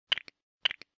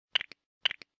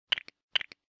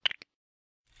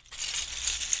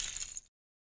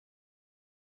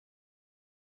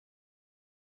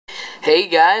Hey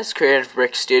guys, Creative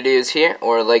Brick Studios here,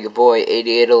 or Lego Boy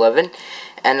 8811,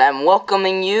 and I'm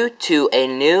welcoming you to a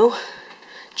new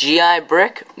GI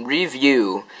Brick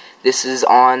review. This is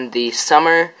on the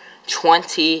summer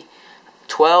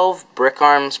 2012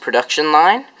 Brickarms production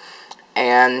line,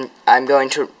 and I'm going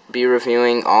to be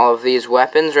reviewing all of these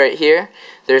weapons right here.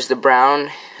 There's the brown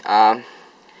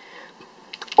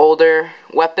older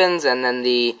weapons, and then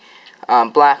the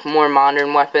black, more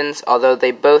modern weapons, although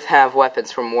they both have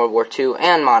weapons from World War II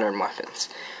and modern weapons.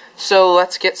 So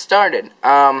let's get started.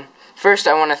 First,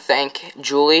 I want to thank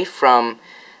Julie from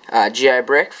GI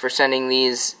Brick for sending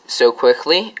these so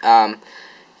quickly.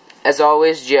 As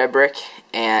always, GI Brick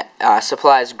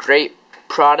supplies great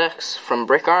products from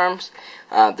Brickarms.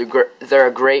 They're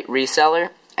a great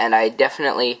reseller, and I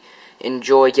definitely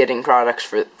enjoy getting products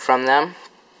from them.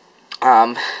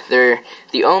 They're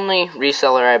the only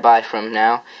reseller I buy from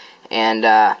now, and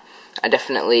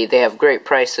they have great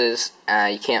prices.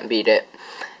 You can't beat it,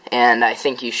 and I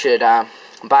think you should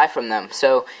buy from them.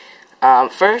 So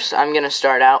first, I'm going to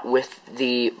start out with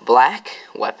the black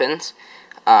weapons,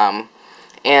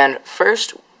 and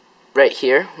first, right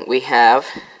here, we have,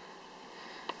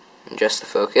 just the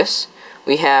focus,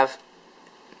 we have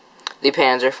the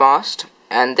Panzerfaust,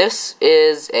 and this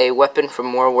is a weapon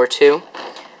from World War II.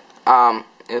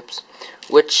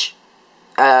 Which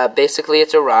basically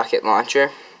it's a rocket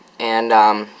launcher, and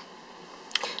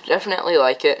definitely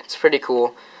like it. It's pretty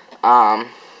cool. You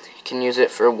can use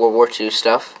it for World War II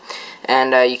stuff,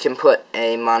 and you can put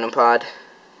a monopod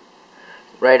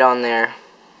right on there,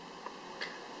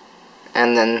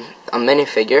 and then a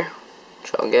minifigure,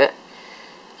 which I'll get,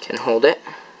 can hold it.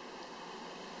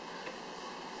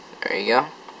 There you go,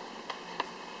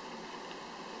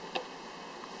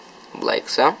 like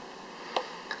so.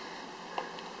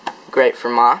 Great for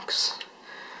mocks.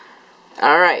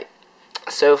 Alright,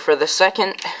 so for the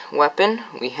second weapon,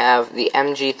 we have the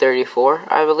MG34,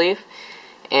 I believe.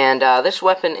 And this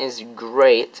weapon is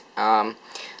great,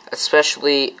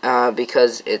 especially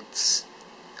because it's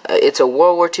a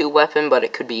World War II weapon, but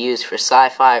it could be used for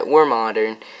sci-fi or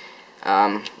modern,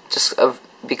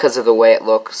 because of the way it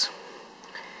looks.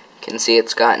 You can see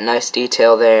it's got nice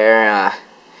detail there.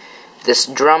 This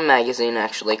drum magazine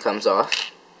actually comes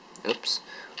off. Oops.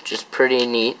 Which is pretty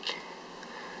neat,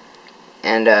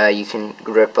 and you can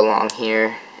grip along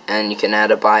here, and you can add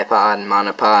a bipod,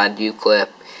 monopod,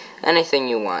 U-clip, anything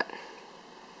you want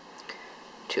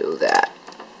to that.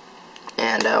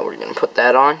 And we're going to put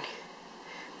that on.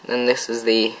 Then this is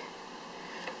the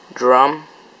drum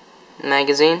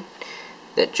magazine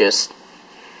that just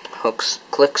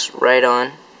clicks right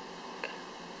on,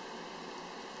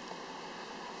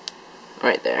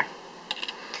 right there.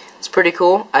 It's pretty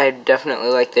cool. I definitely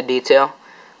like the detail.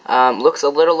 Looks a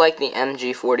little like the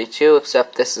MG42,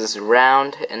 except this is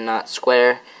round and not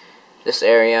square, this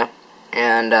area.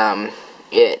 And the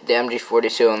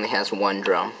MG42 only has one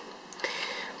drum.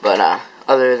 But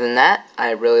other than that,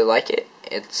 I really like it.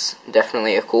 It's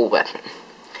definitely a cool weapon.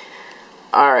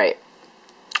 Alright,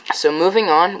 so moving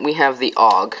on, we have the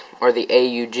AUG, or the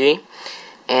AUG.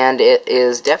 And it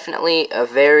is definitely a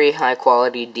very high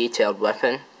quality detailed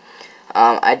weapon.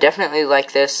 I definitely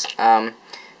like this.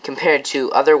 Compared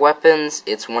to other weapons,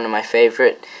 it's one of my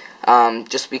favorite,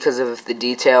 just because of the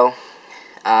detail,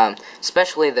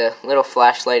 especially the little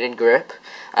flashlighted grip.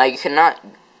 You cannot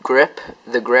grip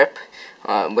the grip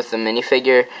with the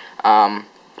minifigure,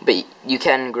 but you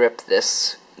can grip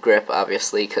this grip,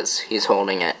 obviously, because he's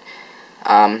holding it.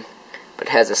 But it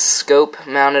has a scope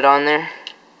mounted on there,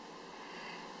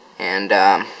 and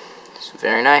it's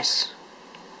very nice.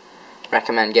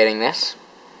 Recommend getting this.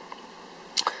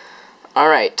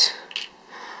 Alright,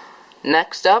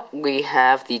 next up we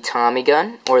have the Tommy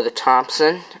gun, or the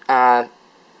Thompson. A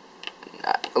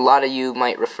lot of you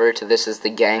might refer to this as the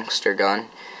gangster gun,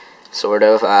 sort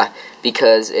of,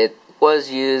 because it was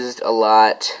used a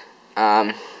lot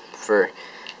for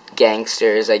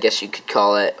gangsters, I guess you could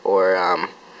call it, or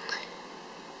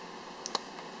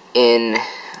in,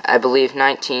 I believe,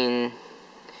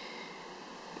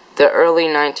 the early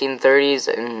 1930s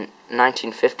and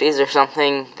 1950s or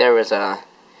something. There was a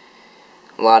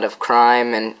lot of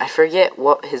crime, and I forget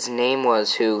what his name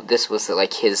was, who this was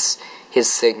like his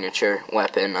signature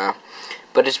weapon,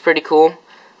 but it's pretty cool.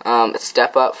 It's a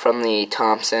step up from the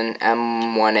Thompson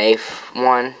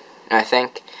M1A1, I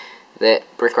think, that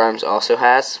Brickarms also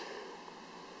has,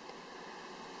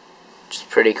 which is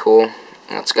pretty cool.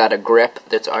 It's got a grip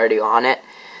that's already on it.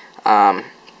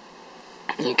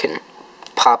 You can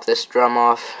pop this drum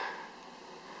off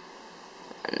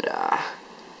and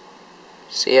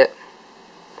see it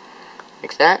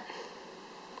like that,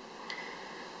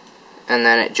 and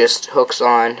then it just hooks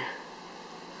on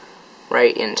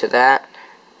right into that,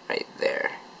 right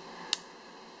there.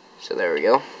 So there we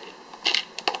go.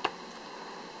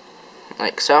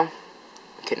 Like so. You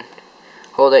can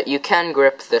hold it. You can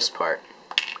grip this part.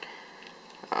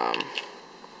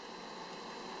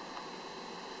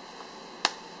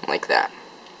 Like that.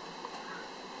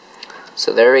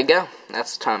 So there we go.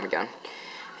 That's the Tommy gun.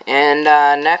 And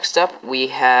next up we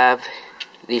have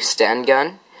the Sten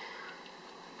gun.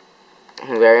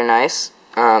 Very nice.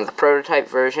 The prototype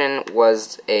version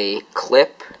was a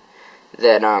clip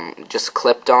that just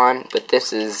clipped on, but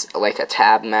this is like a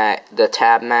tab mag. The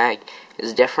tab mag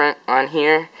is different on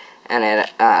here, and it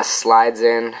slides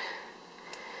in.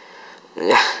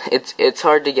 It's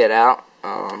hard to get out.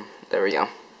 There we go.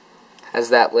 Has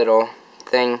that little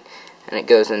thing, and it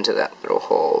goes into that little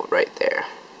hole right there,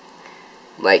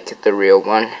 like the real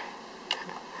one,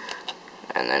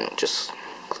 and then it just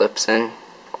clips in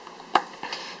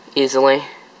easily.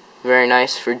 Very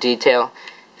nice for detail.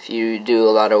 If you do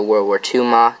a lot of World War II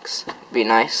mocks, it'd be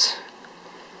nice.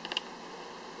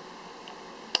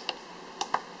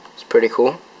 It's pretty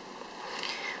cool.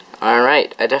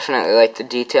 Alright, I definitely like the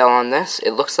detail on this.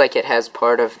 It looks like it has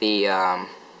part of the,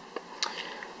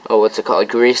 what's it called,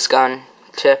 grease gun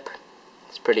tip.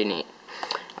 It's pretty neat.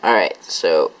 Alright,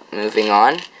 so moving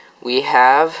on, we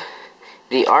have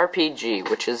the RPG,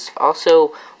 which is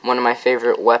also one of my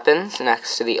favorite weapons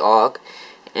next to the AUG,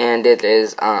 and it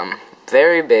is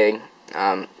very big.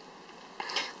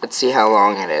 Let's see how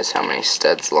long it is, how many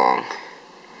studs long.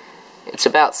 It's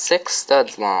about 6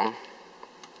 studs long,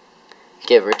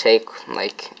 give or take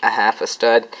like a half a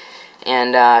stud,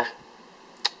 and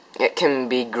it can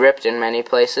be gripped in many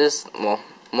places. Well,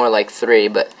 more like 3,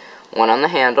 but one on the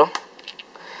handle,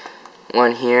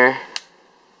 one here,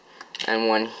 and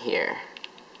one here.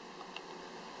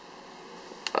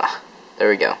 There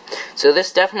we go. So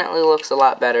this definitely looks a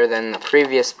lot better than the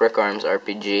previous Brickarms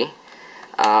RPG.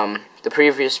 The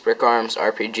previous Brickarms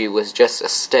RPG was just a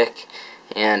stick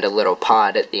and a little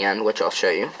pod at the end, which I'll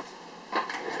show you.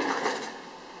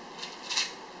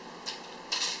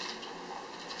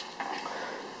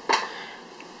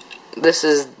 This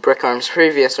is Brickarms'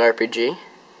 previous RPG.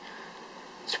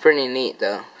 It's pretty neat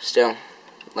though, still,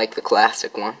 like the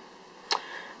classic one.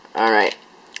 Alright,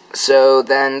 so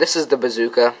then this is the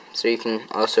bazooka, so you can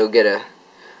also get a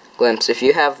glimpse. If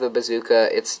you have the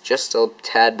bazooka, it's just a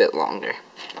tad bit longer.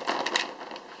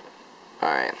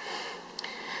 Alright.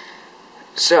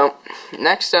 So,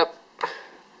 next up,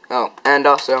 and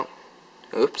also,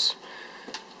 oops,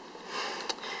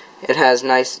 it has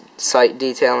nice sight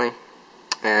detailing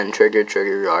and trigger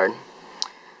guard.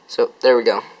 So, there we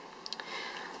go.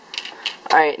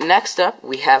 Alright, next up,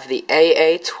 we have the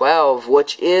AA-12,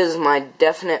 which is my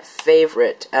definite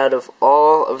favorite out of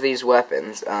all of these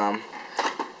weapons.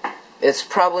 It's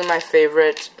probably my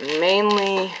favorite,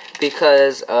 mainly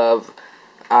because of,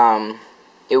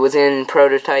 it was in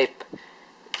prototype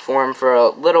form for a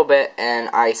little bit, and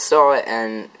I saw it,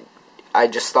 and I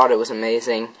just thought it was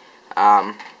amazing.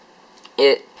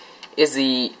 It is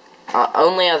the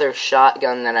only other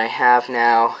shotgun that I have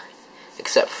now,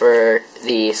 except for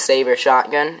the Saber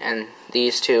shotgun, and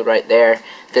these two right there,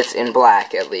 that's in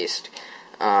black, at least.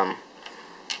 And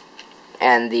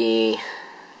the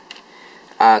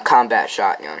combat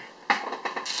shotgun.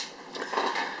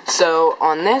 So,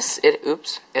 on this, it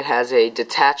has a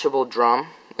detachable drum,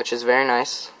 which is very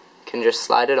nice. You can just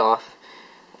slide it off,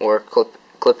 or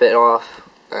clip it off,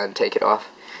 and take it off.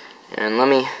 And let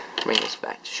me bring this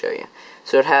back to show you.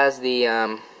 So it has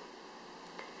the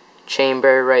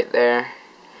chamber right there,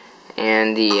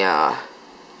 and the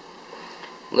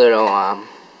little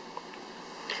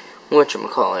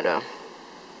whatchamacallit,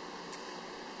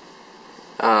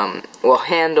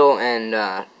 handle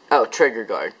and trigger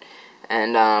guard,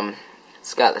 and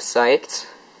it's got the sights.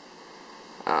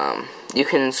 You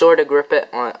can sort of grip it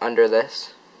under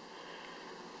this.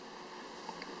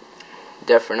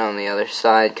 Different on the other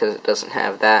side because it doesn't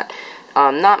have that.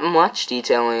 Not much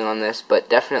detailing on this, but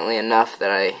definitely enough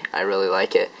that I really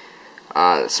like it.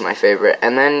 It's my favorite.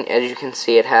 And then, as you can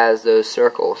see, it has those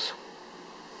circles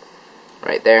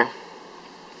right there.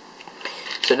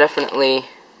 So definitely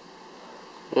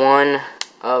one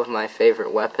of my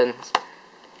favorite weapons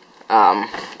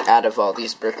out of all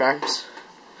these Brickarms.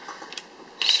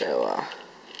 So,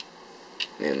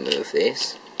 let me move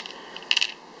these.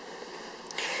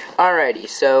 Alrighty,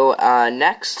 so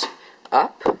next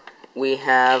up we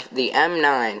have the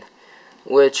M9,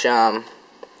 which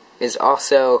is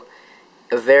also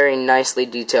a very nicely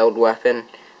detailed weapon.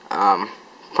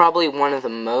 Probably one of the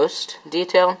most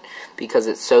detailed because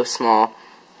it's so small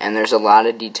and there's a lot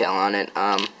of detail on it.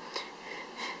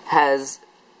 has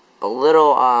a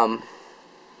little,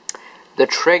 the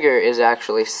trigger is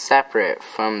actually separate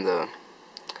from the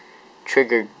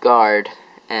trigger guard,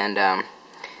 and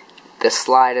the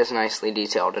slide is nicely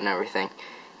detailed and everything.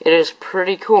 It is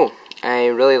pretty cool. I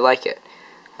really like it.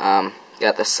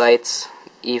 Got the sights,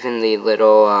 even the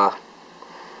little,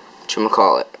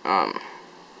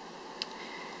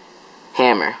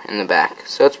 hammer in the back.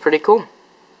 So it's pretty cool.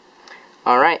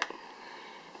 Alright.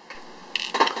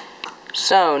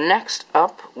 So next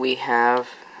up we have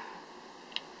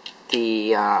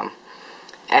the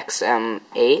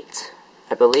XM8,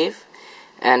 I believe,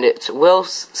 and it's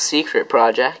Will's secret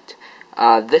project.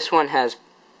 This one has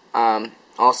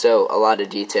also a lot of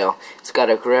detail. It's got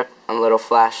a grip, a little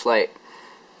flashlight,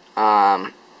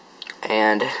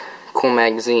 and cool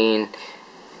magazine,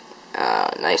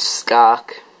 nice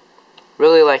stock.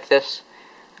 Really like this.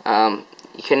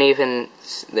 You can even,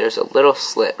 there's a little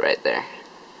slit right there.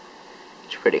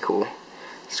 It's pretty cool.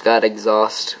 It's got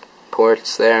exhaust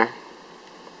ports there.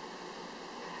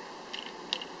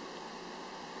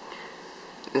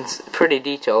 It's pretty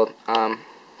detailed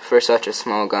for such a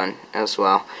small gun as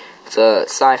well. It's a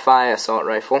sci-fi assault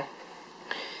rifle.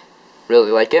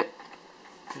 Really like it.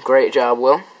 Great job,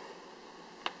 Will.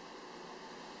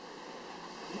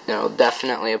 It'll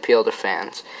definitely appeal to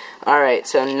fans. Alright,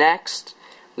 so next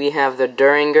we have the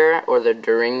Duringer, or the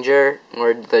Duringer,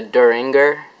 or the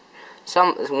Duringer.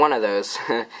 One of those.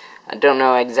 I don't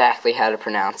know exactly how to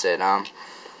pronounce it.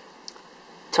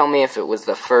 Tell me if it was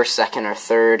the first, second, or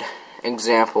third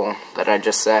example that I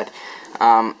just said.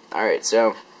 Alright,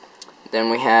 so then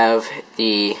we have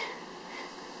the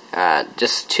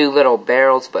just two little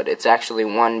barrels, but it's actually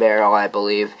one barrel, I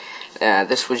believe.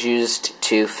 This was used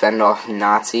to fend off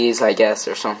Nazis, I guess,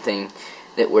 or something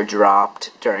that were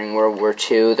dropped during World War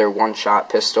II. They're one-shot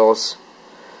pistols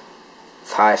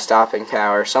with high stopping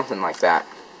power, something like that.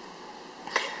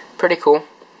 Pretty cool.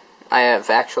 I have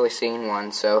actually seen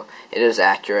one, so it is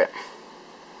accurate.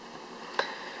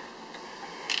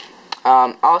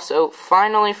 Also,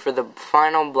 finally, for the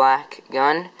final black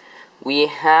gun, we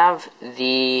have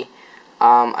the,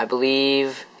 I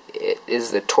believe it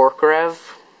is the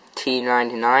Torquerev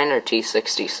T99 or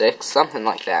T66, something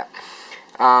like that.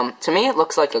 To me, it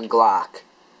looks like a Glock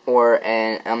or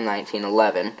an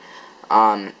M1911,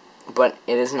 but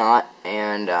it is not,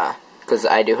 and because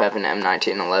I do have an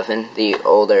M1911, the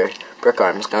older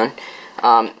Brickarms gun,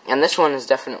 and this one is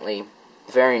definitely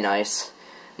very nice.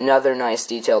 Another nice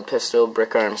detailed pistol.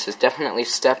 Brickarms has definitely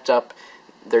stepped up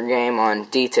their game on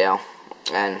detail,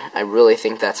 and I really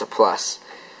think that's a plus.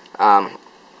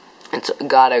 It's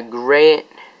got a great,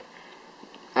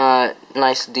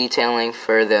 nice detailing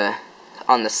for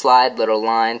on the slide, little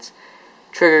lines,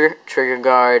 trigger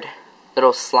guard,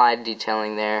 little slide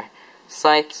detailing there,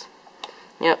 sights.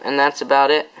 Yep, and that's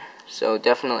about it. So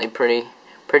definitely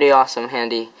pretty awesome,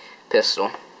 handy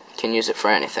pistol. Can use it for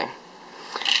anything.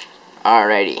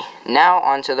 Alrighty, now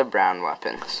onto the brown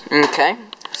weapons. Okay,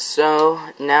 so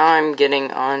now I'm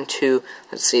getting on to,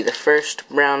 let's see, the first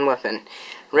brown weapon.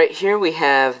 Right here we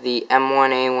have the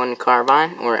M1A1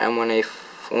 carbine, or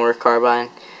M1A4 carbine.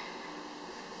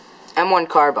 M1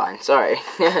 carbine, sorry.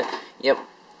 Yep,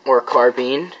 or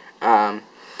carbine.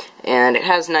 And it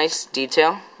has nice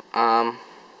detail on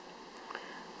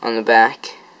the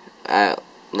back,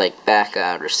 like back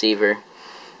receiver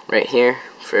right here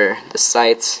for the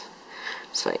sights.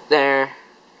 It's like there,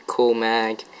 cool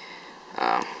mag,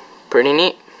 pretty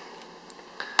neat,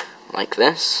 like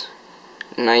this.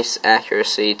 Nice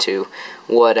accuracy to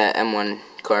what a M1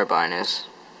 carbine is.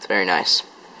 It's very nice.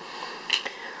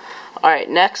 Alright,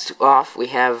 next off we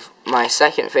have my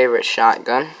second favorite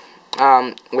shotgun,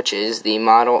 which is the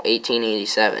model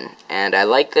 1887. And I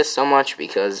like this so much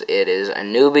because it is a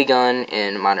newbie gun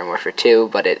in Modern Warfare 2,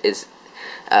 but it is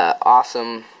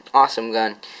awesome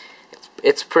gun.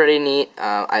 It's pretty neat.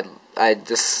 I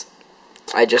just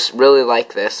really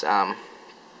like this.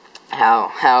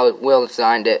 How Will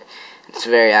designed it. It's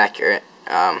very accurate.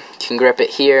 Can grip it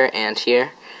here and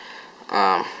here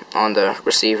on the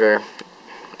receiver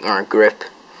or grip,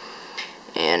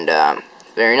 and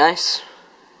very nice.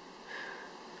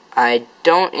 I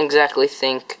don't exactly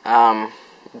think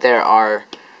there are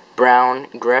brown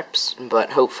grips,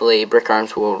 but hopefully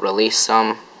Brickarms will release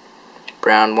some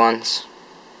brown ones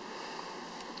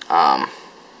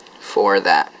for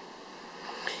that.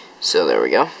 So there we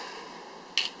go.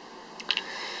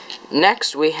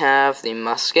 Next we have the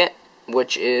musket,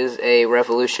 which is a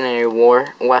Revolutionary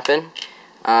War weapon,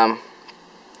 and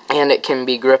it can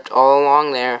be gripped all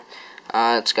along there.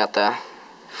 It's got the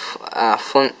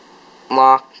flint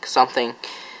lock something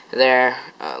there,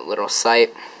 little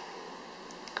sight.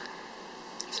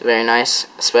 It's very nice,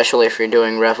 especially if you're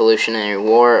doing Revolutionary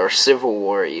War or Civil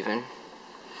War even.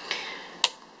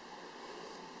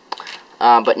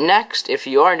 But next, if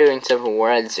you are doing Civil War,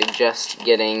 I'd suggest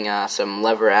getting some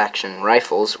lever action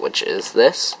rifles, which is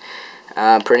this.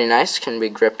 Pretty nice, can be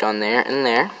gripped on there and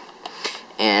there.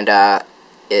 And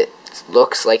it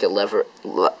looks like a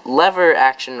lever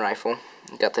action rifle.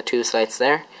 Got the 2 sights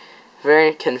there.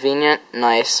 Very convenient,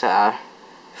 nice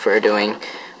for doing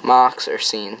mocks or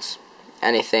scenes.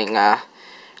 Anything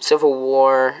Civil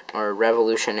War or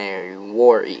Revolutionary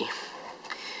War-y.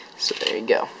 So there you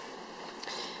go.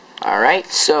 Alright,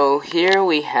 so here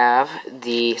we have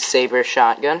the Saber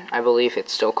shotgun. I believe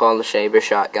it's still called the Saber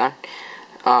shotgun.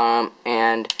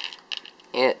 And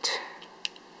it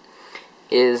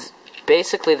is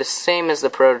basically the same as the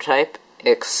prototype,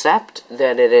 except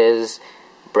that it is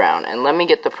brown. And let me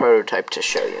get the prototype to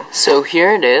show you. So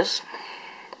here it is.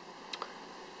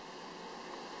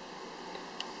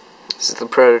 This is the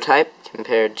prototype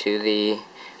compared to the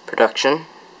production.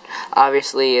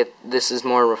 Obviously, this is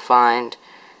more refined,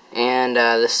 and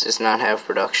this does not have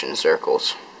production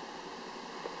circles.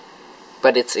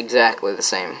 But it's exactly the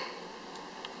same.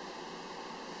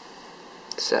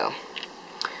 So,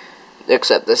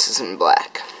 except this is in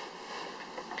black.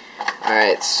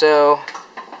 Alright, so,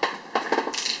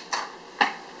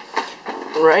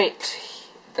 the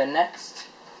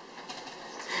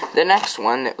next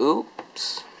one,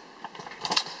 oops.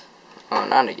 Oh,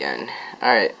 not again.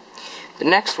 Alright. The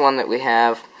next one that we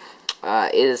have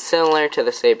is similar to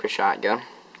the Saber shotgun,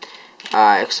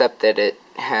 except that it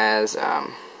has, I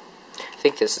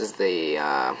think this is the,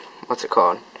 what's it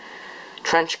called?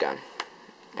 Trench gun.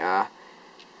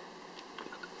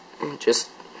 It's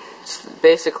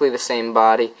basically the same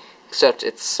body, except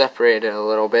it's separated a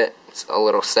little bit. It's a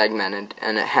little segmented,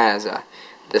 and it has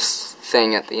this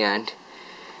thing at the end,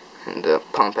 and the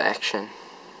pump action.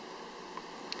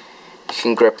 You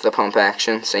can grip the pump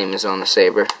action, same as on the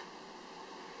Saber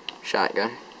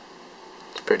shotgun.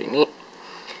 It's pretty neat.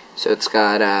 So it's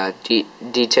got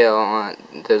detail on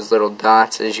those little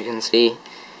dots, as you can see,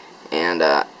 and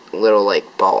a little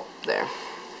like bolt there.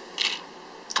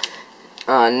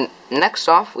 Next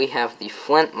off, we have the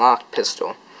flintlock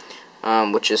pistol,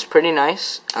 which is pretty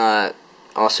nice.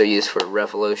 Also used for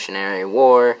Revolutionary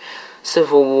War,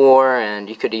 Civil War, and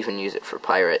you could even use it for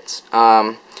pirates.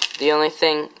 The only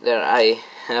thing that I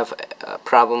have a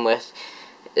problem with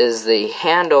is the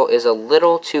handle is a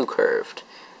little too curved,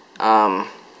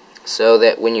 so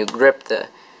that when you grip the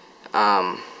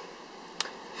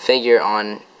figure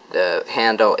on the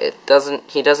handle,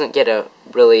 he doesn't get a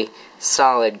really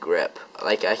solid grip.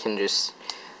 Like, I can just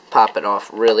pop it off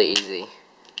really easy,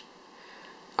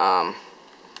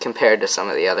 compared to some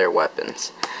of the other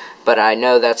weapons. But I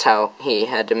know that's how he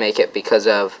had to make it, because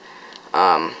of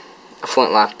a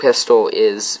flintlock pistol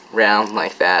is round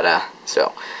like that.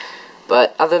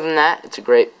 But other than that, it's a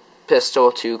great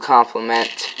pistol to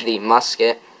complement the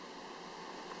musket.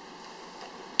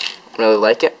 Really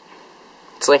like it.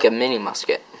 It's like a mini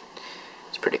musket.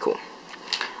 It's pretty cool.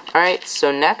 Alright,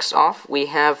 so next off we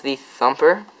have the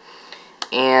Thumper,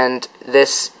 and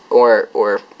this, or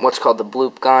what's called the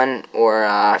Bloop gun, or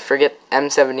I forget,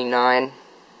 M79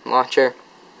 launcher.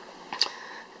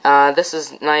 This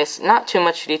is nice, not too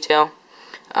much detail.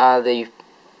 The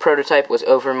prototype was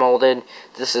over molded.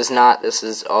 This is not, this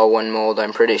is all one mold,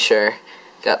 I'm pretty sure.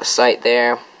 Got the sight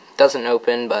there. Doesn't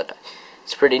open, but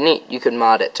it's pretty neat. You could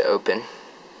mod it to open.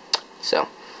 So,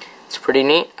 it's pretty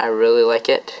neat. I really like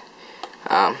it.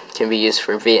 Can be used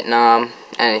for Vietnam,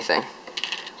 anything.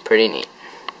 Pretty neat.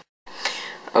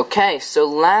 Okay, so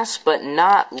last but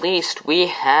not least, we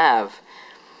have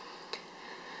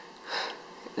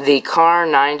the Car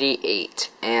 98,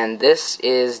 and this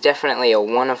is definitely a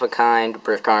one-of-a-kind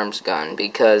Brickarms gun,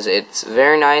 because it's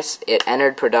very nice. It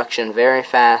entered production very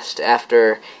fast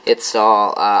after it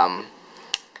saw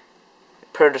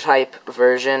prototype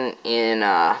version in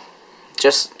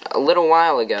just a little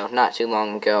while ago, not too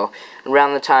long ago,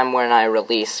 around the time when I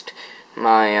released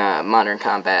my Modern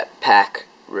Combat Pack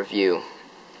review.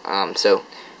 So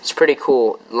it's pretty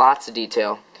cool, lots of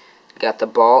detail. Got the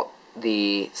bolt,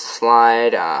 the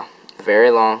slide,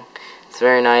 very long. It's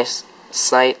very nice.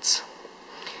 Sights.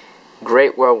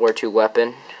 Great World War II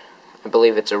weapon. I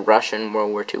believe it's a Russian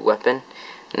World War II weapon,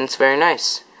 and it's very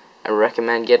nice. I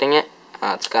recommend getting it.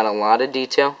 It's got a lot of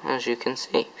detail, as you can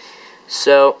see.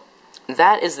 So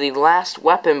that is the last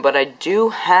weapon, but I do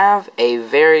have a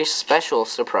very special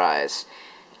surprise,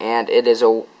 and it is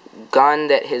a gun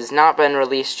that has not been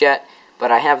released yet,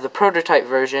 but I have the prototype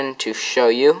version to show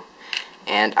you.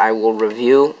 and I will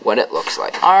review what it looks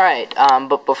like. Alright,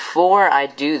 but before I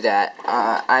do that,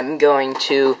 I'm going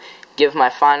to give my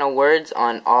final words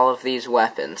on all of these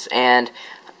weapons. And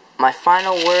my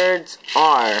final words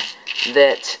are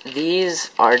that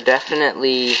these are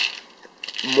definitely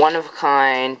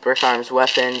one-of-a-kind Brickarms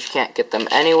weapons. You can't get them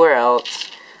anywhere else.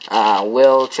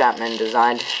 Will Chapman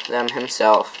designed them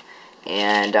himself,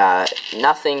 and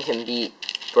nothing can beat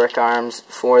Brickarms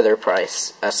for their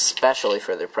price, especially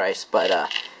for their price,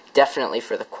 but definitely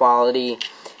for the quality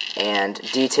and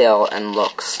detail and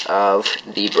looks of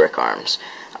the Brickarms.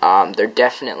 They're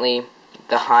definitely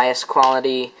the highest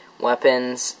quality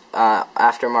weapons,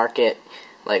 aftermarket,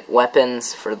 like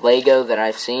weapons for Lego that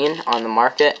I've seen on the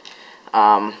market,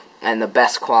 and the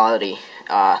best quality.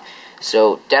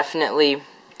 So definitely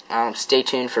stay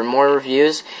tuned for more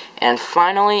reviews. And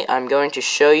finally, I'm going to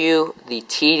show you the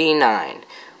TD9,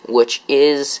 which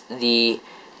is the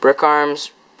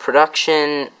Brickarms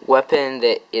production weapon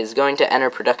that is going to enter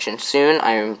production soon.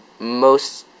 I am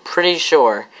pretty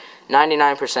sure,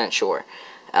 99% sure.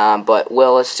 But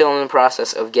Will is still in the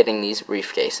process of getting these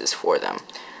briefcases for them.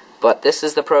 But this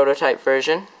is the prototype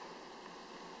version,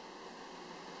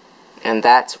 and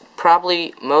that's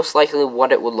probably most likely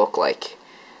what it would look like.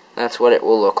 That's what it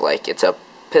will look like. It's a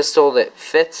pistol that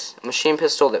fits, a machine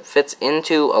pistol that fits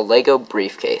into a Lego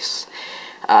briefcase.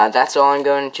 That's all I'm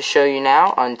going to show you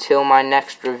now until my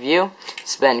next review.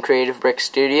 It's been Creative Brick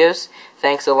Studios.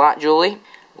 Thanks a lot, Julie.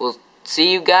 We'll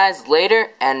see you guys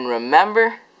later, and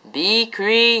remember, be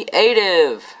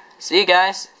creative. See you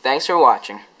guys. Thanks for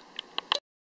watching.